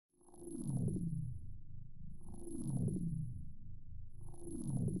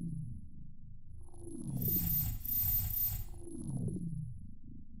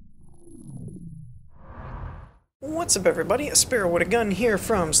What's up, everybody? A Sparrow with a Gun here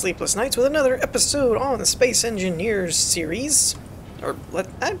from Sleepless Nights with another episode on the Space Engineers series.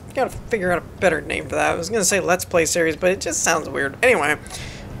 I gotta figure out a better name for that. I was gonna say Let's Play series, but it just sounds weird. Anyway,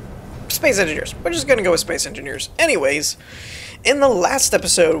 Space Engineers. We're just gonna go with Space Engineers. Anyways, in the last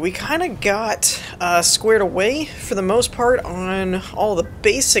episode, we kind of got squared away, for the most part, on all the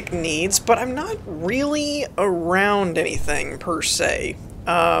basic needs, but I'm not really around anything, per se.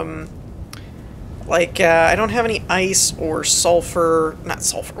 I don't have any ice or sulfur. Not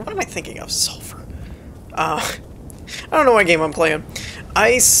sulfur. What am I thinking of? Sulfur. I don't know what game I'm playing.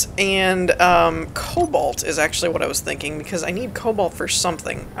 Ice and cobalt is actually what I was thinking, because I need cobalt for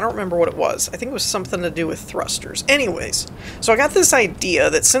something. I don't remember what it was. I think it was something to do with thrusters. Anyways, so I got this idea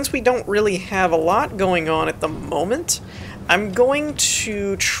that since we don't really have a lot going on at the moment, I'm going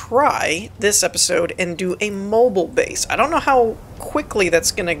to try this episode and do a mobile base. I don't know how quickly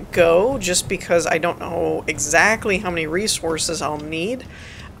that's going to go, just because I don't know exactly how many resources I'll need.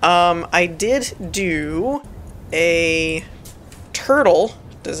 I did do a turtle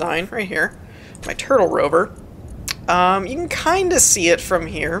design right here, my turtle rover. You can kind of see it from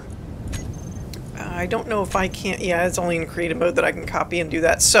here. I don't know if I can't. Yeah, it's only in creative mode that I can copy and do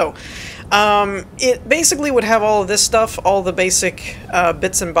that. So it basically would have all of this stuff, all the basic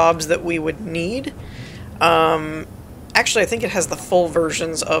bits and bobs that we would need. Actually, I think it has the full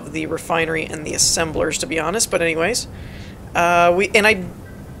versions of the refinery and the assemblers, to be honest. But anyways, I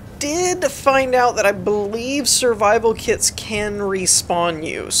did find out that I believe survival kits can respawn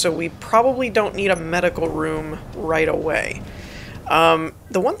you, so we probably don't need a medical room right away.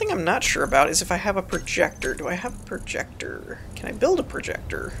 The one thing I'm not sure about is if I have a projector. Do I have a projector? Can I build a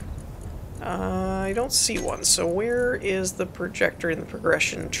projector? I don't see one, so where is the projector in the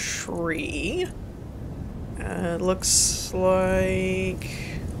progression tree? It looks like...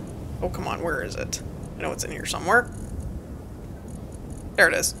 Oh, come on, where is it? I know it's in here somewhere. There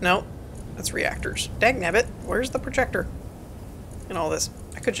it is. No, that's reactors. Dagnabbit, where's the projector? And all this.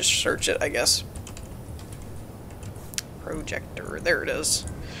 I could just search it, I guess. Projector, there it is.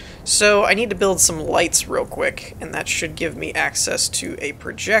 So I need to build some lights real quick, and that should give me access to a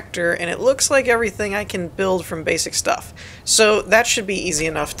projector, and it looks like everything I can build from basic stuff. So that should be easy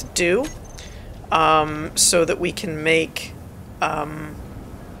enough to do, so that we can make a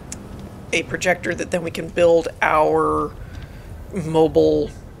projector that then we can build our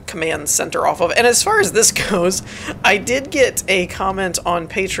mobile command center off of. And as far as this goes, I did get a comment on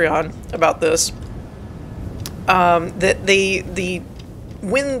Patreon about this, that the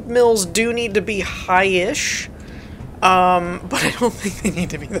windmills do need to be high-ish, but I don't think they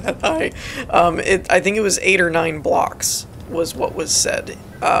need to be that high. I think it was 8 or 9 blocks was what was said.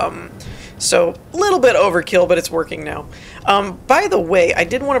 So a little bit overkill, but it's working now. By the way, I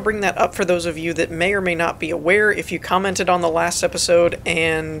did want to bring that up for those of you that may or may not be aware. If you commented on the last episode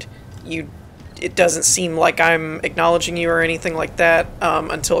and it doesn't seem like I'm acknowledging you or anything like that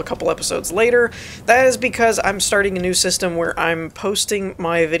until a couple episodes later, that is because I'm starting a new system where I'm posting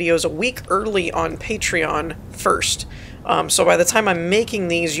my videos a week early on Patreon first. So by the time I'm making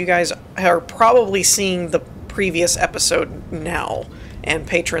these, you guys are probably seeing the previous episode now, and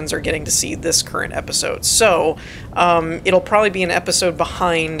patrons are getting to see this current episode. So it'll probably be an episode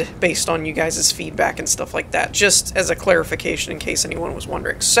behind based on you guys' feedback and stuff like that, just as a clarification in case anyone was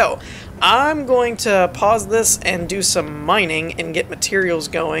wondering. So I'm going to pause this and do some mining and get materials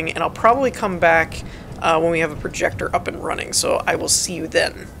going, and I'll probably come back when we have a projector up and running, so I will see you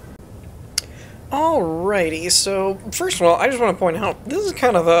then. Alrighty, so first of all, I just want to point out, this is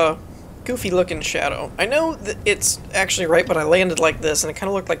kind of a goofy looking shadow. I know that it's actually right, but I landed like this, and it kind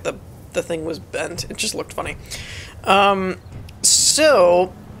of looked like the thing was bent. It just looked funny.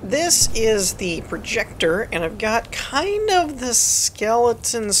 So this is the projector, and I've got kind of the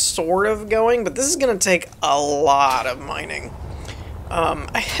skeleton sort of going, but this is going to take a lot of mining.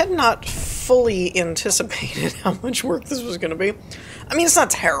 I had not fully anticipated how much work this was going to be. I mean, it's not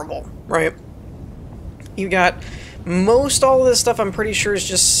terrible, right? You got most all of this stuff, I'm pretty sure, is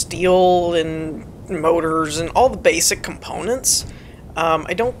just steel and motors and all the basic components.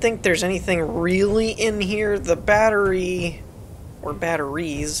 I don't think there's anything really in here. The battery, or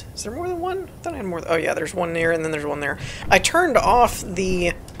batteries, is there more than one? I thought I had more. Oh yeah, there's one there, and then there's one there. I turned off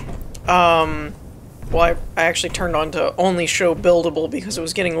the, well, I actually turned on to only show buildable because it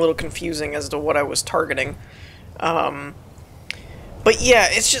was getting a little confusing as to what I was targeting. But yeah,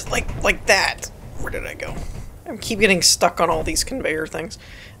 it's just like that. Where did I go? I keep getting stuck on all these conveyor things.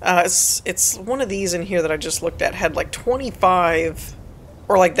 It's one of these in here that I just looked at had like 25,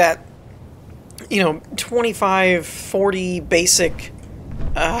 or like that, you know, 25, 40 basic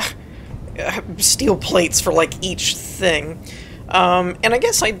steel plates for like each thing. And I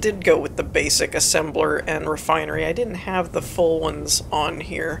guess I did go with the basic assembler and refinery. I didn't have the full ones on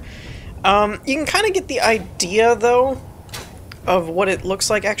here. You can kind of get the idea, though, of what it looks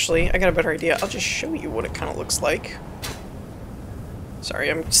like. Actually, I got a better idea. I'll just show you what it kind of looks like.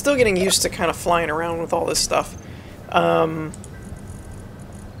 Sorry, I'm still getting used to kind of flying around with all this stuff.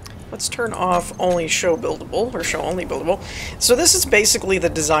 Let's turn off only show buildable, or show only buildable. So this is basically the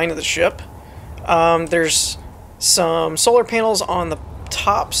design of the ship. There's some solar panels on the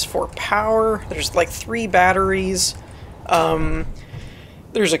tops for power. There's like 3 batteries.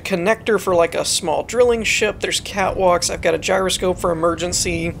 There's a connector for like a small drilling ship. There's catwalks. I've got a gyroscope for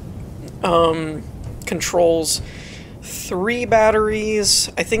emergency controls. 3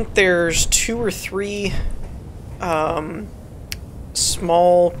 batteries. I think there's 2 or 3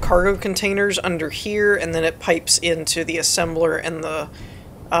 small cargo containers under here, and then it pipes into the assembler and the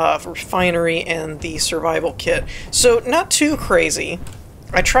refinery and the survival kit. So not too crazy.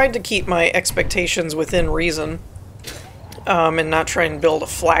 I tried to keep my expectations within reason, and not try and build a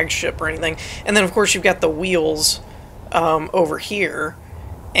flagship or anything. And then of course you've got the wheels over here.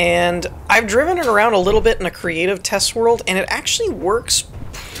 And I've driven it around a little bit in a creative test world, and it actually works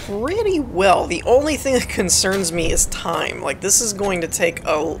pretty well. The only thing that concerns me is time. Like, this is going to take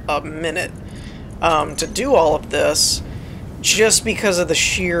a minute to do all of this, just because of the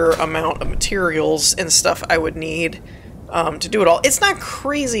sheer amount of materials and stuff I would need to do it all. It's not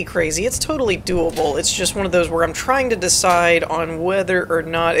crazy, it's totally doable. It's just one of those where I'm trying to decide on whether or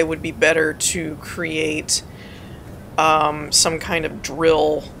not it would be better to create some kind of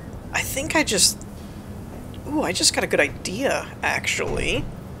drill. I think I just got a good idea, actually.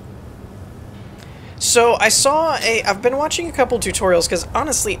 So I've been watching a couple tutorials, because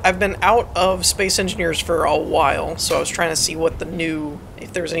honestly, I've been out of Space Engineers for a while, so I was trying to see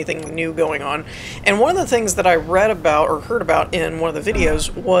if there was anything new going on. And one of the things that I read about, or heard about in one of the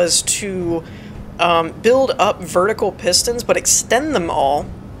videos, was to build up vertical pistons, but extend them all,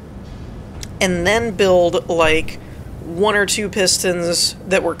 and then build, like, 1 or 2 pistons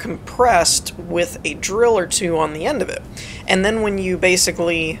that were compressed with a drill or 2 on the end of it. And then when you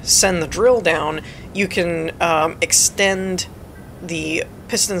basically send the drill down, you can extend the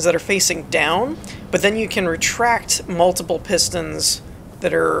pistons that are facing down, but then you can retract multiple pistons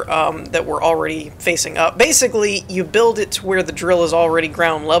that are that were already facing up. Basically, you build it to where the drill is already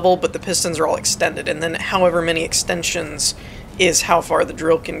ground level, but the pistons are all extended, and then however many extensions is how far the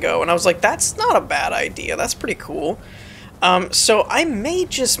drill can go. And I was like, that's not a bad idea. That's pretty cool. So I may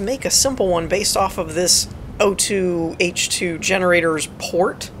just make a simple one based off of this E02 H2 generator's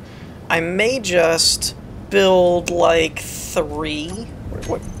port. I may just build like 3.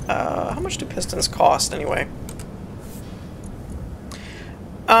 How much do pistons cost anyway?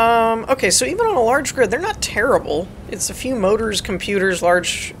 Okay, so even on a large grid, they're not terrible. It's a few motors, computers,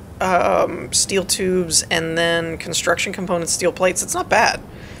 large steel tubes, and then construction components, steel plates. It's not bad.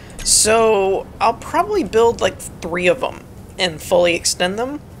 So I'll probably build like 3 of them and fully extend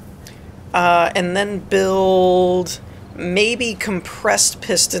them. And then build maybe compressed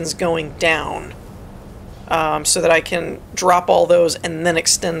pistons going down, so that I can drop all those and then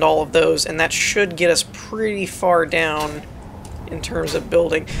extend all of those, and that should get us pretty far down in terms of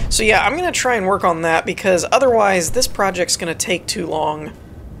building. So yeah, I'm going to try and work on that, because otherwise this project's going to take too long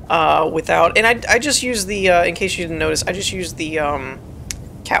without... And I just use the, in case you didn't notice, I just used the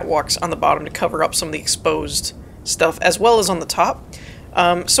catwalks on the bottom to cover up some of the exposed stuff, as well as on the top.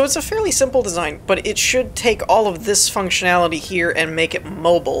 So it's a fairly simple design, but it should take all of this functionality here and make it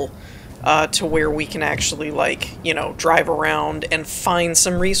mobile to where we can actually, like, you know, drive around and find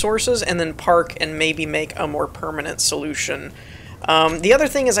some resources and then park and maybe make a more permanent solution. The other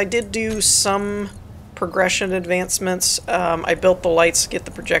thing is I did do some progression advancements. I built the lights, get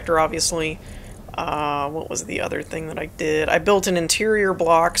the projector, obviously. What was the other thing that I did? I built an interior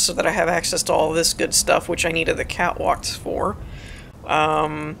block so that I have access to all this good stuff, which I needed the catwalks for.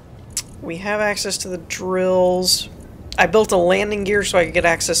 We have access to the drills. I built a landing gear so I could get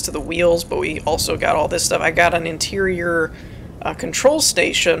access to the wheels, but we also got all this stuff. I got an interior control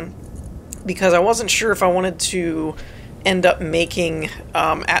station because I wasn't sure if I wanted to end up making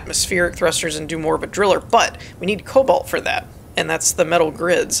atmospheric thrusters and do more of a driller, but we need cobalt for that, and that's the metal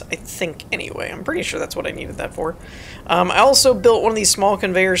grids, I think, anyway. I'm pretty sure that's what I needed that for. I also built one of these small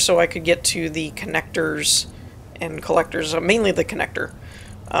conveyors so I could get to the connectors and collectors, mainly the connector.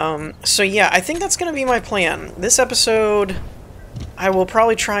 So yeah, I think that's going to be my plan. This episode, I will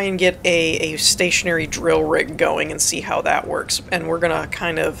probably try and get a stationary drill rig going and see how that works. And we're going to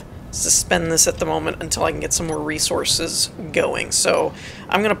kind of suspend this at the moment until I can get some more resources going. So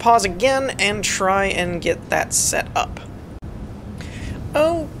I'm going to pause again and try and get that set up.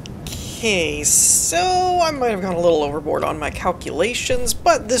 Okay, so I might have gone a little overboard on my calculations,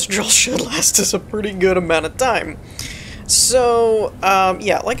 but this drill should last us a pretty good amount of time. So,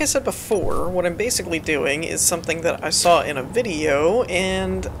 yeah, like I said before, what I'm basically doing is something that I saw in a video,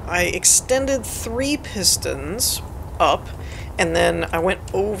 and I extended 3 pistons up, and then I went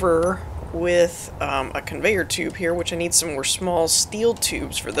over with a conveyor tube here, which I need some more small steel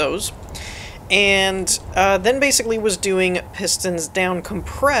tubes for those. And then basically was doing pistons down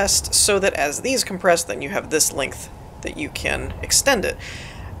compressed so that as these compress, then you have this length that you can extend it.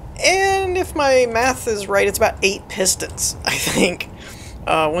 And if my math is right, it's about 8 pistons, I think.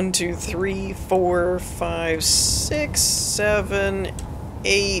 1, 2, 3, 4, 5, 6, 7,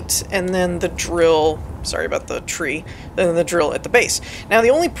 8, and then the drill, sorry about the tree, then the drill at the base. Now the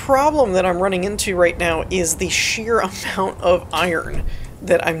only problem that I'm running into right now is the sheer amount of iron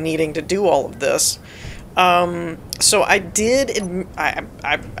that I'm needing to do all of this. So I did,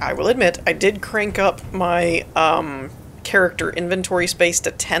 I will admit, I did crank up my character inventory space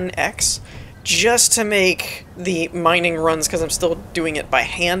to 10x just to make the mining runs, because I'm still doing it by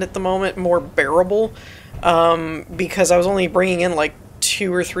hand at the moment, more bearable, because I was only bringing in like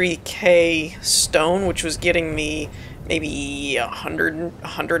 2 or 3k stone, which was getting me maybe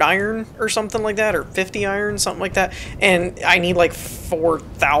 100 iron or something like that, or 50 iron, something like that, and I need like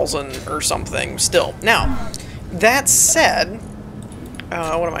 4,000 or something still. Now, that said,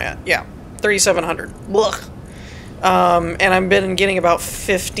 what am I at? Yeah, 3,700. Blech. And I've been getting about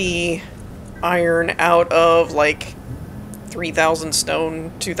 50 iron out of like 3,000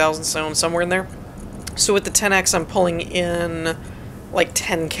 stone, 2,000 stone, somewhere in there. So with the 10x, I'm pulling in like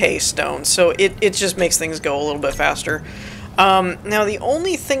 10k stone, so it just makes things go a little bit faster. Now the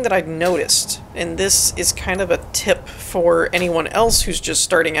only thing that I've noticed, and this is kind of a tip for anyone else who's just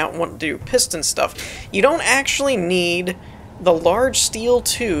starting out and wanting to do piston stuff, you don't actually need the large steel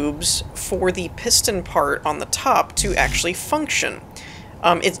tubes for the piston part on the top to actually function.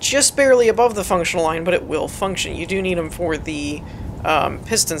 It's just barely above the functional line, but it will function. You do need them for the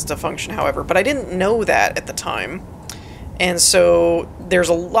pistons to function, however, but I didn't know that at the time. And so there's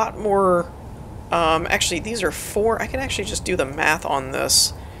a lot more, actually these are 4, I can actually just do the math on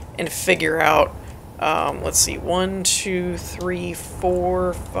this and figure out, let's see, 1, 2, 3,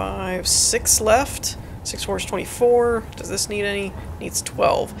 4, 5, 6 left. 6, 4 is 24. Does this need any? Needs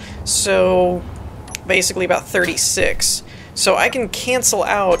 12. So basically about 36. So I can cancel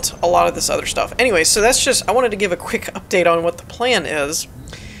out a lot of this other stuff. Anyway, so that's just, I wanted to give a quick update on what the plan is.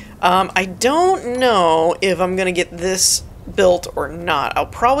 I don't know if I'm going to get this built or not. I'll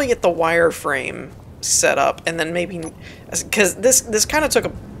probably get the wireframe set up, and then maybe, because this kind of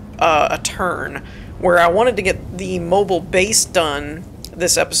took a turn where I wanted to get the mobile base done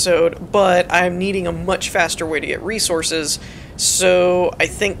this episode, but I'm needing a much faster way to get resources, so I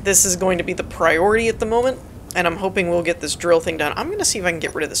think this is going to be the priority at the moment, and I'm hoping we'll get this drill thing done. I'm going to see if I can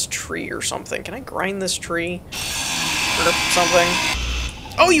get rid of this tree or something. Can I grind this tree? Or something?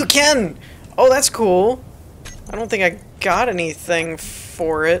 Oh, you can! Oh, that's cool. I don't think I got anything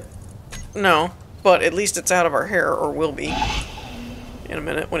for it. No, but at least it's out of our hair, or will be. In a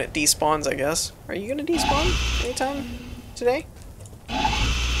minute, when it despawns, I guess. Are you going to despawn anytime today?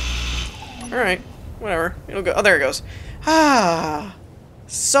 Alright, whatever. It'll go. Oh, there it goes. Ah,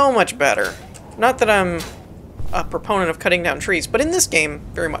 so much better. Not that I'm a proponent of cutting down trees, but in this game,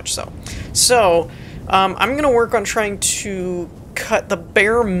 very much so. So, I'm going to work on trying to cut the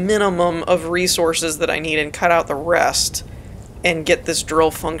bare minimum of resources that I need and cut out the rest and get this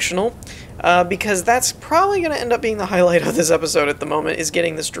drill functional. Because that's probably going to end up being the highlight of this episode at the moment, is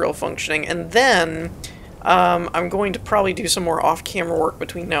getting this drill functioning. And then I'm going to probably do some more off-camera work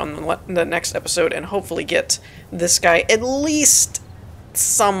between now and the next episode, and hopefully get this guy at least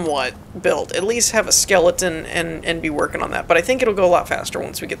somewhat built. At least have a skeleton and be working on that. But I think it'll go a lot faster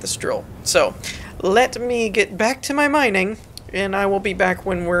once we get this drill. So, let me get back to my mining, and I will be back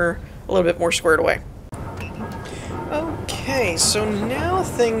when we're a little bit more squared away. Okay, so now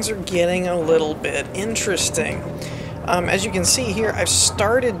things are getting a little bit interesting. As you can see here, I've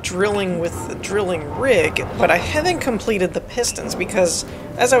started drilling with the drilling rig, but I haven't completed the pistons because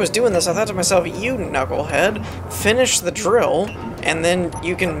as I was doing this, I thought to myself, you knucklehead, finish the drill, and then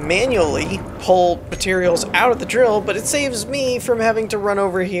you can manually pull materials out of the drill, but it saves me from having to run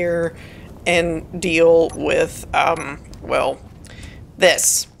over here and deal with, well,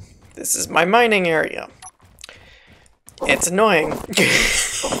 this. This is my mining area. It's annoying.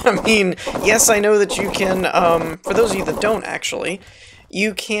 I mean, yes, I know that you can, for those of you that don't actually,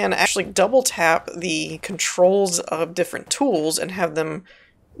 you can actually double tap the controls of different tools and have them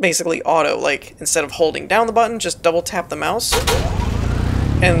basically auto. Like, instead of holding down the button, just double tap the mouse,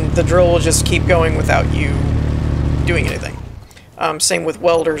 and the drill will just keep going without you doing anything. Same with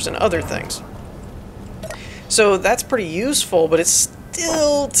welders and other things. So that's pretty useful, but it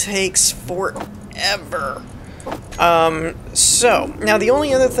still takes forever. So, now the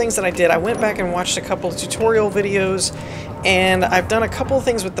only other things that I did, I went back and watched a couple of tutorial videos, and I've done a couple of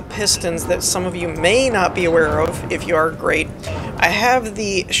things with the pistons that some of you may not be aware of. If you are, great. I have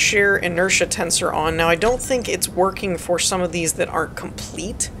the shear inertia tensor on. Now, I don't think it's working for some of these that aren't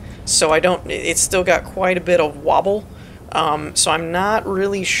complete, so it's still got quite a bit of wobble. So I'm not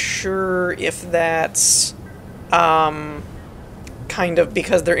really sure if that's kind of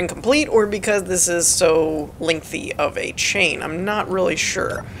because they're incomplete or because this is so lengthy of a chain. I'm not really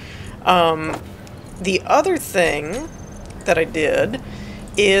sure. The other thing that I did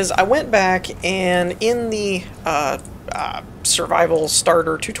is I went back, and in the survival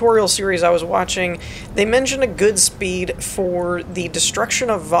starter tutorial series I was watching, they mentioned a good speed for the destruction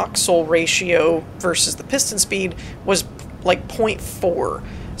of voxel ratio versus the piston speed was like 0.4.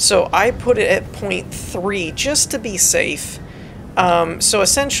 So I put it at 0.3 just to be safe. So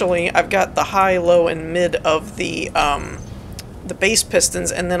essentially, I've got the high, low, and mid of the base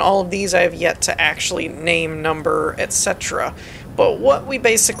pistons, and then all of these I have yet to actually name, number, etc. But what we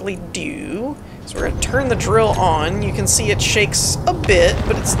basically do is we're going to turn the drill on. You can see it shakes a bit,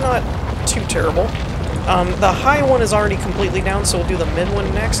 but it's not too terrible. The high one is already completely down, so we'll do the mid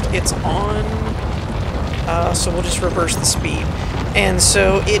one next. It's on, so we'll just reverse the speed. And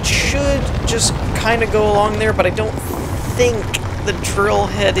so it should just kind of go along there, but I don't think the drill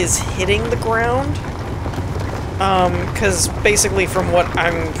head is hitting the ground. Because basically from what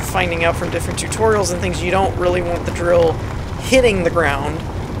I'm finding out from different tutorials and things, you don't really want the drill hitting the ground,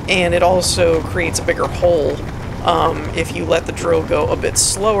 and it also creates a bigger hole if you let the drill go a bit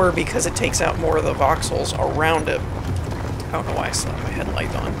slower, because it takes out more of the voxels around it. I don't know why I still have my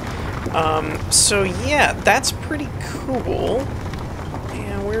headlight on. So yeah, that's pretty cool.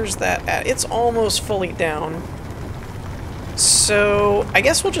 And where's that at? It's almost fully down. So I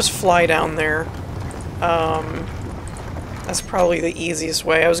guess we'll just fly down there. That's probably the easiest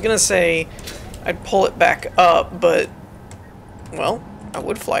way. I was gonna say I'd pull it back up, but, well, I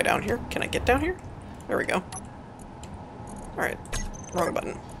would fly down here. Can I get down here? There we go. Alright, wrong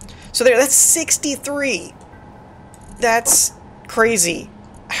button. So there, that's 63! That's crazy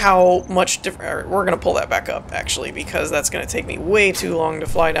how much different. We're gonna pull that back up, actually, because that's gonna take me way too long to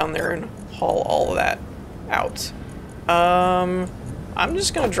fly down there and haul all of that out. I'm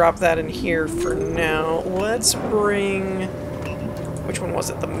just gonna drop that in here for now. Let's bring... which one was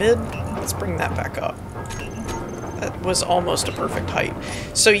it? The mid? Let's bring that back up. That was almost a perfect height.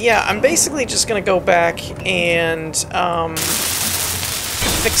 So yeah, I'm basically just gonna go back and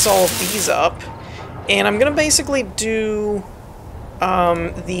fix all of these up. And I'm gonna basically do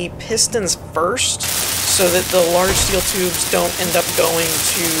the pistons first, so that the large steel tubes don't end up going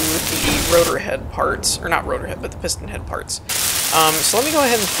to the rotor head parts. Or not rotor head, but the piston head parts. So let me go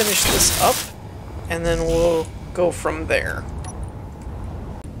ahead and finish this up, and then we'll go from there.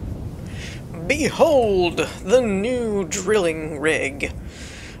 Behold, the new drilling rig.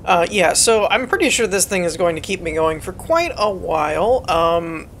 Yeah, so I'm pretty sure this thing is going to keep me going for quite a while.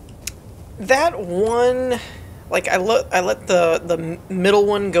 That one, like, I let the middle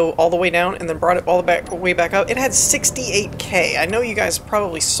one go all the way down and then brought it all the way back up. It had 68K. I know you guys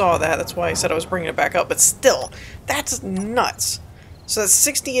probably saw that. That's why I said I was bringing it back up. But still, that's nuts. So that's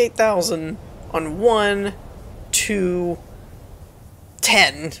 68,000 on 1, 2,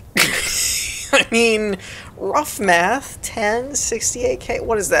 10. I mean, rough math, 10, 68K.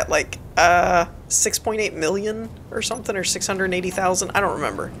 What is that, like, 6.8 million or something, or 680,000? I don't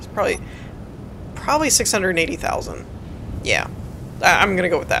remember. It's probably 680,000. Yeah, I'm gonna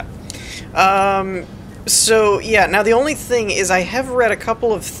go with that. So yeah, now the only thing is I have read a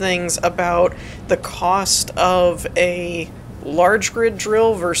couple of things about the cost of a large grid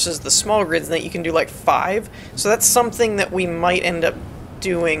drill versus the small grids, and that you can do like 5. So that's something that we might end up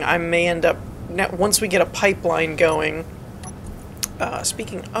doing. I may end up, once we get a pipeline going.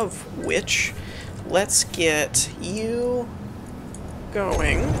 Speaking of which, let's get you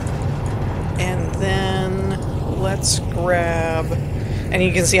going. And then let's grab, and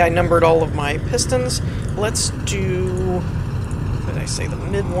you can see I numbered all of my pistons. Let's do, what did I say? The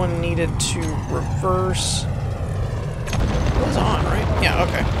mid one needed to reverse. It was on, right? Yeah,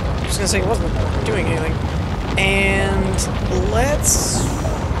 okay. I was gonna say it wasn't doing anything. And let's,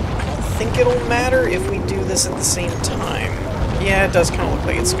 I don't think it'll matter if we do this at the same time. Yeah, it does kind of look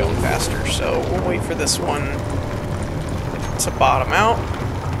like it's going faster, so we'll wait for this one to bottom out.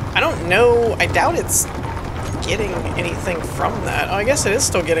 I don't know, I doubt it's getting anything from that. Oh, I guess it is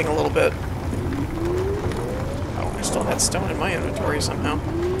still getting a little bit. Oh, I still had stone in my inventory somehow.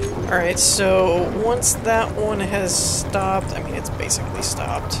 Alright, so once that one has stopped, I mean, it's basically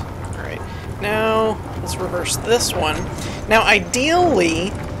stopped. Alright, now let's reverse this one. Now,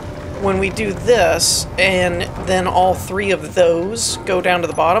 ideally, when we do this, and then all three of those go down to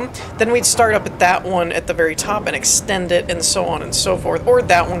the bottom, then we'd start up at that one at the very top and extend it, and so on and so forth. Or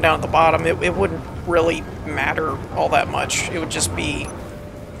that one down at the bottom. It wouldn't really matter all that much. It would just be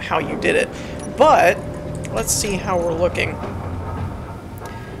how you did it. But, let's see how we're looking.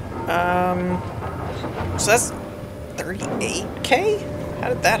 So that's 38K? How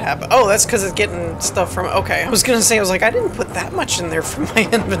did that happen? Oh, that's because it's getting stuff from... Okay, I was gonna say, I was like, I didn't put that much in there from my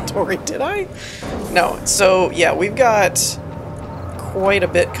inventory, did I? No, so, yeah, we've got quite a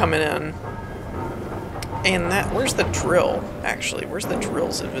bit coming in. And that... Where's the drill, actually? Where's the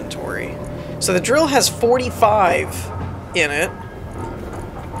drill's inventory? So the drill has 45 in it.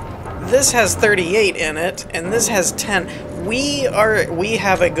 This has 38 in it, and this has 10. We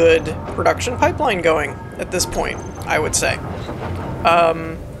have a good production pipeline going at this point, I would say.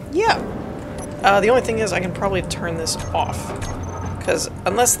 Yeah. The only thing is I can probably turn this off. Because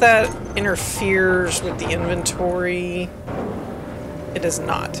unless that interferes with the inventory, it is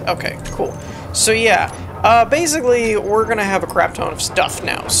not. Okay, cool. So yeah, basically we're going to have a crap ton of stuff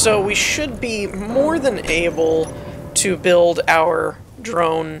now. So we should be more than able to build our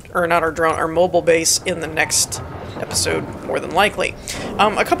drone, or not our drone, our mobile base in the next episode, more than likely.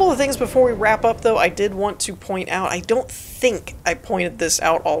 A couple of things before we wrap up, though, I did want to point out, I don't think I pointed this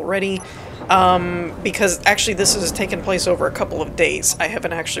out already, because actually this has taken place over a couple of days. I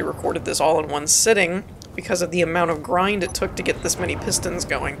haven't actually recorded this all in one sitting, because of the amount of grind it took to get this many pistons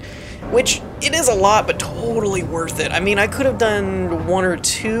going, which it is a lot, but totally worth it. I mean, I could have done one or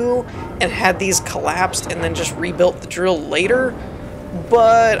two and had these collapsed and then just rebuilt the drill later,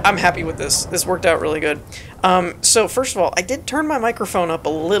 but I'm happy with this. This worked out really good. So first of all, I did turn my microphone up a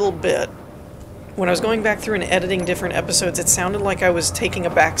little bit. When I was going back through and editing different episodes, it sounded like I was taking a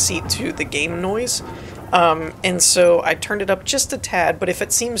backseat to the game noise. And so I turned it up just a tad, but if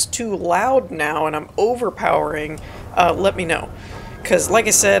it seems too loud now and I'm overpowering, let me know. Because, like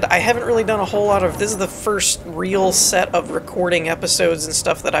I said, I haven't really done a whole lot of... This is the first real set of recording episodes and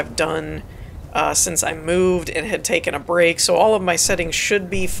stuff that I've done since I moved and had taken a break, so all of my settings should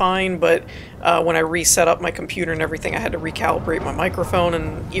be fine, but when I reset up my computer and everything, I had to recalibrate my microphone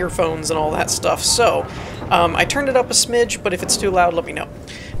and earphones and all that stuff, so I turned it up a smidge, but if it's too loud, let me know.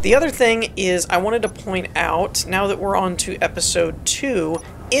 The other thing is I wanted to point out, now that we're on to episode 2,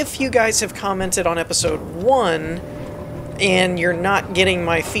 if you guys have commented on episode 1, and you're not getting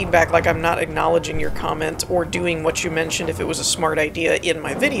my feedback, like I'm not acknowledging your comment or doing what you mentioned if it was a smart idea in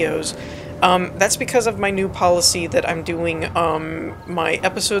my videos, that's because of my new policy that I'm doing my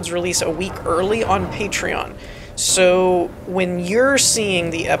episodes release a week early on Patreon. So when you're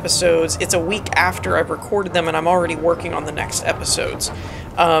seeing the episodes, it's a week after I've recorded them and I'm already working on the next episodes.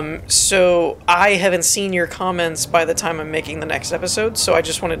 So I haven't seen your comments by the time I'm making the next episode, so I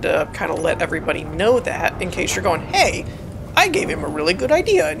just wanted to kind of let everybody know that in case you're going, hey, I gave him a really good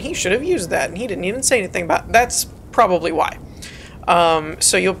idea and he should have used that and he didn't even say anything about it. That's probably why.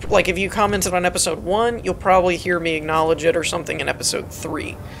 So you'll, like, if you commented on episode 1, you'll probably hear me acknowledge it or something in episode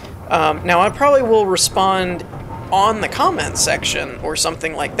 3. Now I probably will respond on the comment section or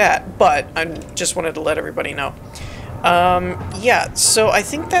something like that, but I just wanted to let everybody know. Yeah, so I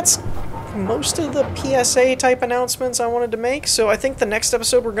think that's most of the PSA type announcements I wanted to make. So I think the next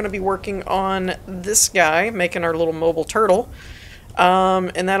episode we're going to be working on this guy, making our little mobile turtle.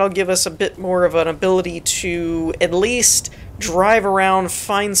 And that'll give us a bit more of an ability to at least drive around,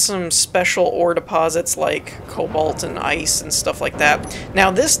 find some special ore deposits like cobalt and ice and stuff like that. Now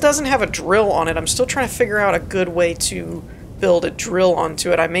this doesn't have a drill on it. I'm still trying to figure out a good way to build a drill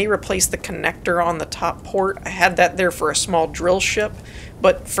onto it. I may replace the connector on the top port. I had that there for a small drill ship,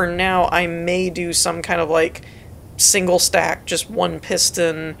 but for now I may do some kind of like single stack, just one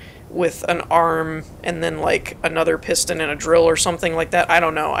piston with an arm and then like another piston and a drill or something like that. I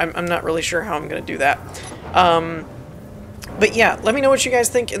don't know. I'm not really sure how I'm going to do that. But yeah, let me know what you guys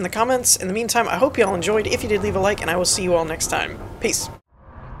think in the comments. In the meantime, I hope you all enjoyed. If you did, leave a like, and I will see you all next time. Peace.